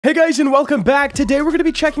guys, and welcome back. Today we're going to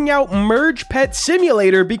be checking out Merge Pet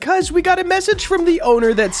Simulator because we got a message from the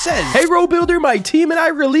owner that says, "Hey RoBuilder, my team and I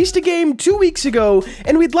released a game 2 weeks ago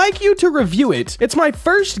and we'd like you to review it. It's my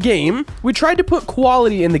first game. We tried to put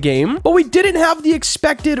quality in the game, but we didn't have the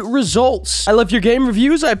expected results. I love your game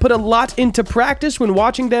reviews. I put a lot into practice when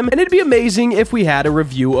watching them, and it'd be amazing if we had a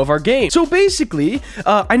review of our game." So basically,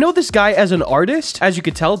 I know this guy as an artist, as you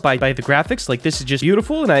could tell by the graphics. Like, this is just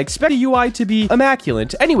beautiful, and I expect the UI to be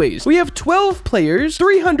immaculate. Anyways, we have 12 players,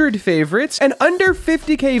 300 favorites, and under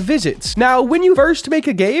 50k visits. Now, when you first make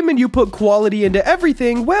a game and you put quality into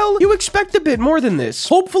everything, well, you expect a bit more than this.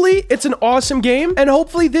 Hopefully, it's an awesome game, and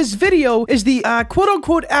hopefully this video is the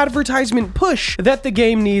quote-unquote advertisement push that the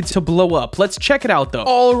game needs to blow up. Let's check it out, though.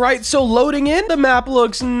 All right, so loading in. The map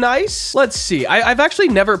looks nice. Let's see. I've actually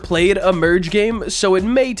never played a merge game, so it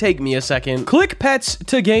may take me a second. Click pets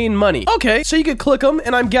to gain money. Okay, so you could click them,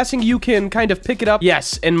 and I'm guessing you can kind of pick it up.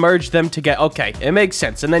 Yes, and merge them together. Okay, it makes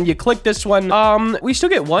sense. And then you click this one. We still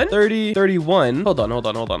get 30, 31. Hold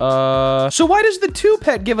on. So why does the 2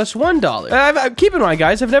 pet give us $1? Keep in mind,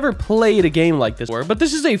 guys, I've never played a game like this before, but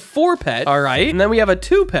this is a 4 pet. All right, and then we have a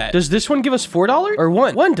 2 pet. Does this one give us $4 or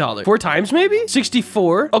 $1? 4 times maybe?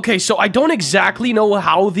 64. Okay, so I don't exactly know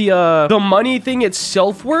how the money thing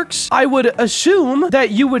itself works. I would assume that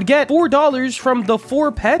you would get $4 from the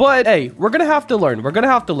 4 pet, but hey, we're gonna have to learn.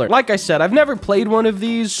 Like I said, I've never played one of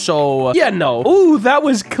these, so yeah, no. Ooh, that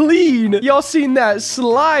was clean. Y'all seen that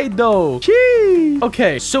slide though? Jeez.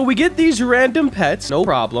 Okay, so we get these random pets, no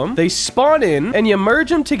problem. They spawn in and you merge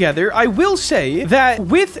them together. I will say that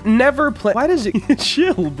with never play, why does it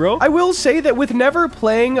chill, bro? I will say that with never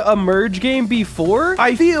playing a merge game before,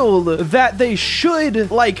 I feel that they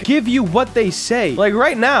should like give you what they say. Like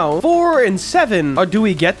right now, 4 and 7. Or do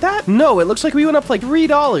we get that? No, it looks like we went up like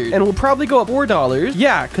 $3 and we'll probably go up $4.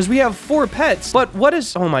 Yeah, because we have 4 pets. But what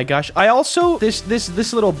is, oh my gosh. I also,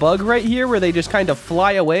 this little bug right here where they just kind of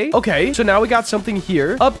fly away. Okay, so now we got something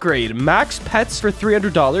here. Upgrade, max pets for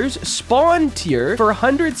 $300, spawn tier for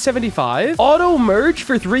 $175, auto merge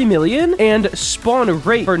for $3 million, and spawn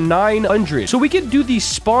rate for $900. So we can do the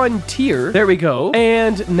spawn tier. There we go.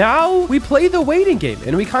 And now we play the waiting game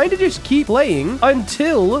and we kind of just keep playing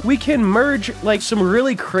until we can merge like some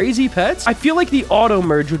really crazy pets. I feel like the auto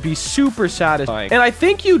merge would be super satisfying. And I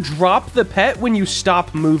think you drop the pet when you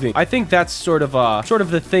stop moving. I think that's sort of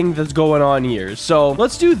the thing that's going on here. So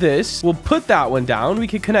let's do this. We'll put that one down. We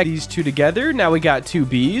can connect these 2 together. Now we got 2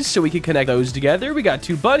 bees, so we can connect those together. We got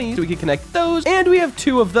 2 bunnies, so we can connect those. And we have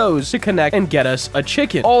 2 of those to connect and get us a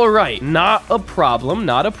chicken. All right, not a problem.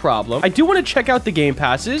 I do want to check out the game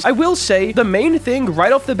passes. I will say the main thing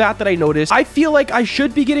right off the bat that I noticed, I feel like I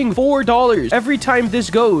should be getting $4 every time this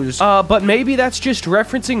goes. But maybe that's just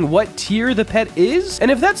referencing what tier the pet is.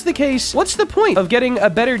 And if that's the case, what's the point of getting a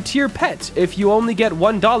better tier pet if you only get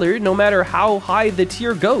 $1 no matter how high the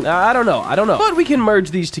tier goes? I don't know. But we can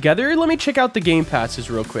merge these together. Let me check out the game passes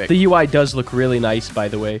real quick. The UI does look really nice, by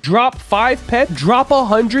the way. Drop 5 pets, drop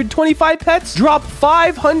 125 pets, drop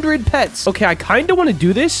 500 pets. Okay, I kind of want to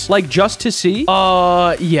do this, like, just to see.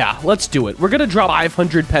 Yeah, let's do it. We're gonna drop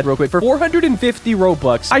 500 pet real quick for 450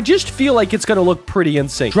 Robux. I just feel like it's gonna look pretty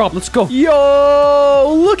insane. Drop, let's go.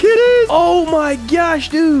 Yo, look at it. Oh my gosh,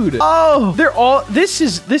 dude. Oh, they're all, this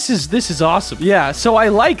is awesome. Yeah, so I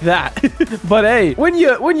like that. But hey, when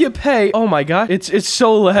you pay, oh my god, it's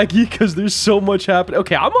so laggy because there's so much happening.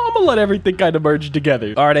 Okay, I'm gonna let everything kind of merge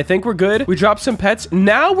together. All right, I think we're good. We dropped some pets.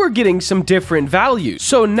 Now we're getting some different values.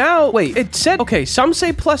 So now, wait, it said, okay, some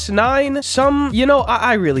say +9, some, you know,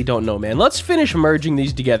 I really don't know, man. Let's finish merging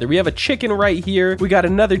these together. We have a chicken right here. We got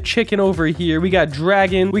another chicken over here. We got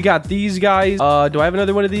dragon. We got these guys. Do I have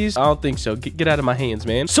another one of these? I don't think so. Get out of my hands,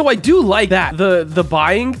 man. So I do like that. The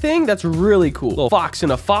buying thing, that's really cool. Little fox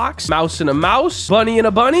and a fox, mouse and a mouse, bunny and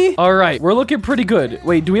a bunny. All right, we're looking pretty good.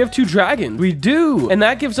 Wait, do we have 2 dragons? We do. And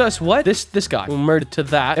that gives us what? This guy. We'll merge it to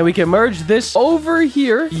that. And we can merge this over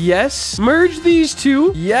here. Yes. Merge these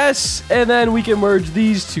 2. Yes. And then we can merge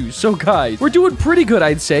these 2. So guys, we're doing pretty good,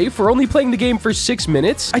 I'd say, for only playing the game for 6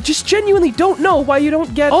 minutes. I just genuinely don't know why you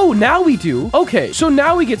don't get... Oh, now we do. Okay, so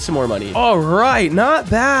now we get some more money. All right, not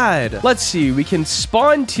bad. Let's see. We can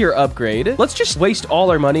spawn tier upgrade. Let's just waste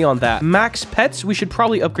all our money on that. Max pets, we should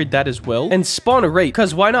probably upgrade that as well. And spawn a rate,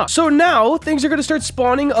 because why not? So now things are going to start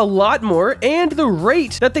spawning a lot more, and the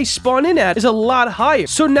rate that they spawn in at is a lot higher.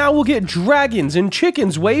 So now we'll get dragons and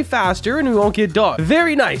chickens way faster, and we won't get dogs.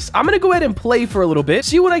 Very nice. I'm going to go ahead and play for a little bit,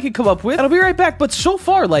 see what I can come up with, and I'll be right back. But so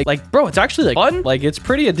far, like, bro, it's actually like fun. Like, it's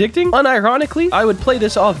pretty addicting. Unironically, I would play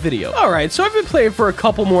this off video. All right, so I've been playing for a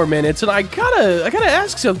couple more minutes, and I gotta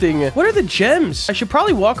ask something. What are the gems? I should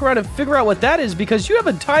probably walk around and figure out what that is is because you have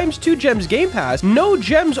a ×2 gems game pass, no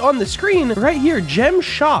gems on the screen, right here, gem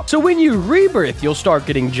shop. So when you rebirth, you'll start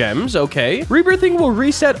getting gems, okay? Rebirthing will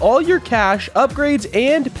reset all your cash, upgrades,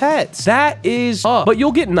 and pets. That is up. But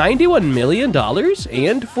you'll get $91 million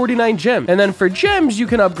and 49 gems. And then for gems, you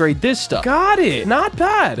can upgrade this stuff. Got it. Not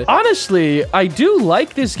bad. Honestly, I do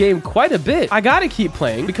like this game quite a bit. I gotta keep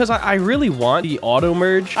playing because I really want the auto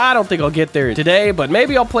merge. I don't think I'll get there today, but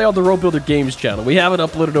maybe I'll play on the RoBuilder Games channel. We haven't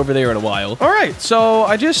uploaded over there in a while. All right, so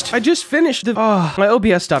I just finished the... my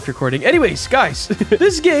OBS stopped recording. Anyways, guys,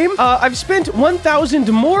 this game, I've spent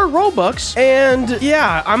 1,000 more Robux, and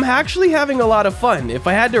yeah, I'm actually having a lot of fun. If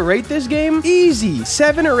I had to rate this game, easy,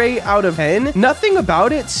 7 or 8 out of 10. Nothing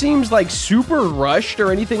about it seems like super rushed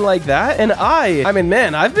or anything like that, and I mean,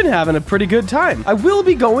 man, I've been having a pretty good time. I will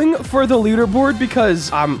be going for the leaderboard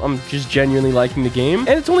because I'm just genuinely liking the game, and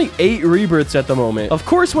it's only 8 rebirths at the moment. Of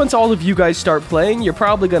course, once all of you guys start playing, you're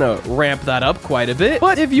probably gonna ramp that up quite a bit,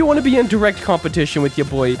 but if you want to be in direct competition with your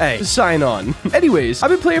boy, hey, sign on. Anyways, I've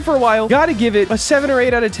been playing for a while. Gotta give it a 7 or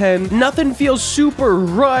 8 out of 10. Nothing feels super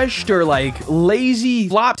rushed or like lazy,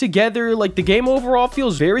 flopped together. Like the game overall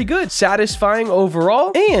feels very good, satisfying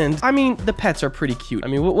overall, and I mean, the pets are pretty cute. I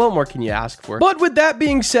mean, what more can you ask for? But with that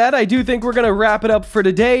being said, I do think we're gonna wrap it up for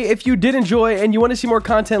today. If you did enjoy and you want to see more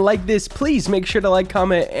content like this, please make sure to like,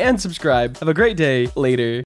 comment, and subscribe. Have a great day. Later.